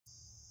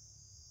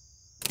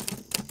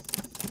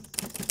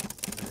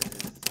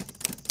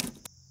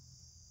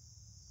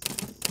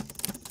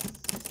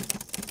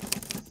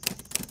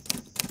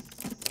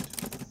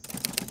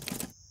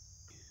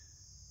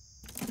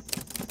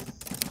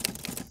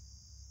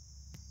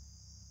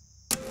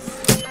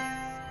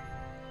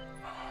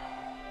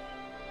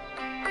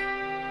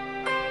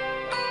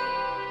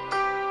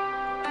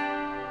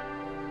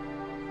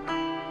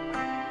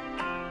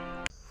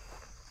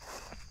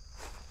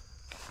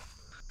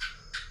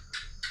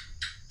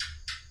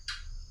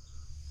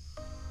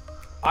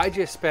I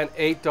just spent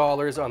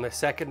 $8 on the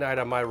second night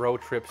of my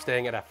road trip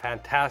staying at a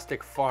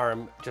fantastic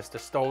farm just a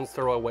stone's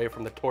throw away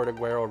from the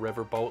Tortuguero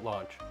River boat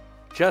launch.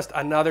 Just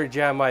another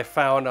gem I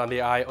found on the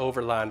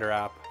iOverlander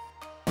app.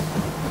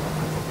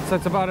 So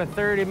it's about a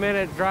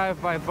 30-minute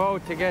drive by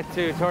boat to get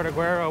to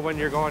Tortuguero when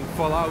you're going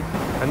full out,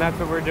 and that's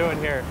what we're doing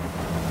here.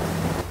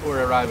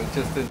 We're arriving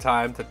just in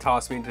time to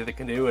toss me into the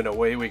canoe and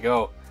away we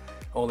go.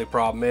 Only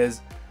problem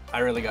is, I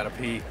really gotta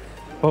pee.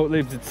 Boat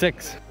leaves at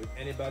 6. If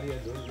anybody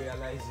don't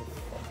realize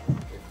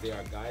if they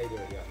are guided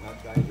or they are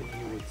not guided,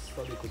 you would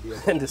struggle to be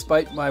a... And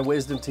despite my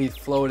wisdom teeth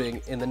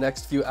floating, in the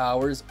next few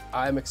hours,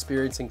 I'm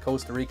experiencing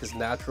Costa Rica's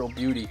natural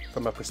beauty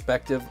from a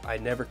perspective I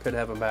never could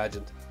have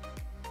imagined.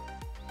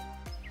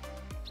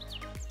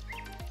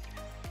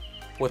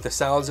 With the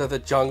sounds of the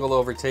jungle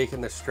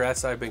overtaking the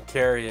stress I've been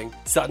carrying,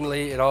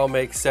 suddenly it all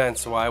makes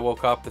sense why I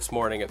woke up this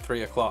morning at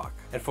 3 o'clock.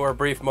 And for a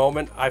brief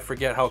moment, I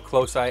forget how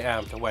close I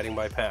am to wetting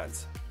my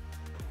pants.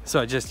 So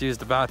I just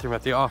used the bathroom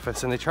at the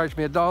office and they charged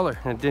me $1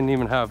 and it didn't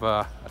even have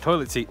a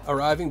toilet seat.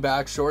 Arriving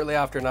back shortly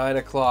after 9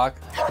 o'clock,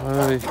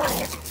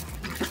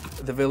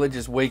 the village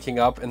is waking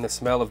up and the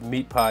smell of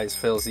meat pies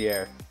fills the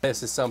air.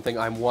 This is something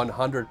I'm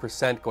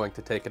 100% going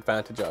to take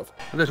advantage of.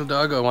 Little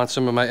doggo wants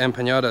some of my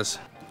empanadas.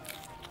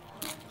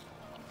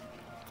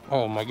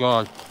 Oh my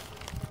God.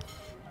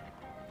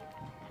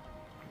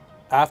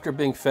 After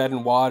being fed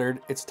and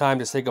watered, it's time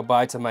to say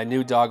goodbye to my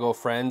new doggo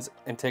friends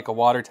and take a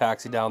water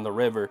taxi down the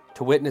river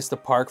to witness the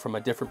park from a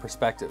different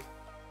perspective.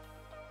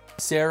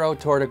 Cerro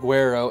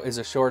Tortuguero is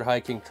a short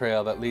hiking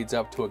trail that leads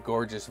up to a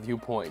gorgeous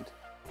viewpoint.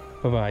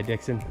 Bye-bye,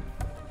 Dixon.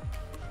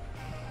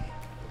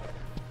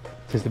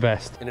 It's the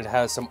best. And it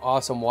has some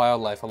awesome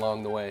wildlife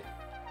along the way,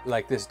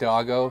 like this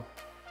doggo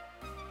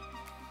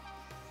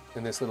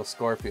and this little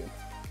scorpion.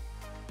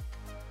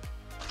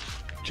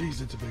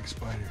 Jeez, it's a big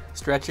spider.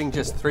 Stretching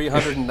just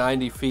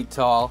 390 feet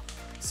tall,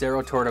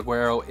 Cerro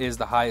Tortuguero is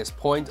the highest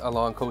point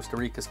along Costa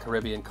Rica's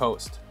Caribbean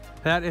coast.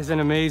 That is an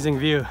amazing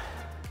view.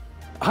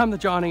 I'm the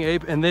Johnny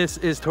Ape and this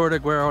is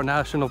Tortuguero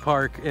National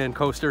Park in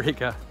Costa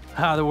Rica.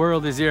 Ah, the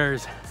world is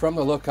yours. From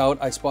the lookout,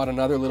 I spot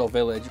another little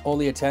village.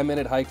 Only a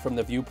 10-minute hike from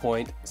the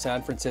viewpoint,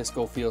 San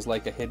Francisco feels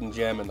like a hidden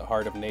gem in the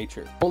heart of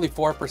nature. Only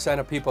 4%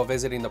 of people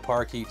visiting the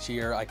park each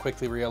year, I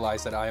quickly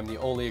realized that I am the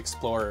only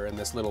explorer in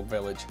this little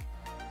village.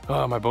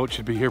 Oh, my boat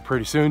should be here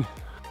pretty soon.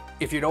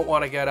 If you don't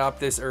want to get up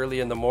this early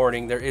in the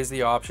morning, there is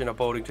the option of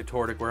boating to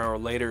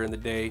Tortuguero later in the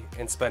day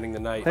and spending the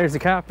night. There's the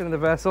captain of the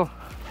vessel,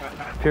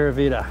 Pura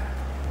Vida.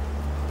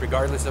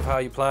 Regardless of how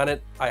you plan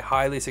it, I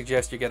highly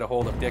suggest you get a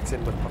hold of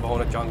Dixon with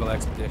Pavona Jungle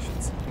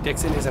Expeditions.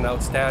 Dixon is an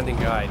outstanding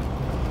guide,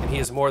 and he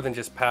is more than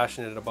just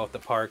passionate about the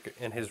park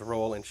and his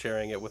role in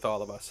sharing it with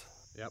all of us.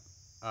 Yep,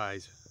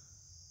 eyes.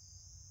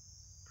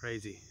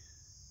 Crazy.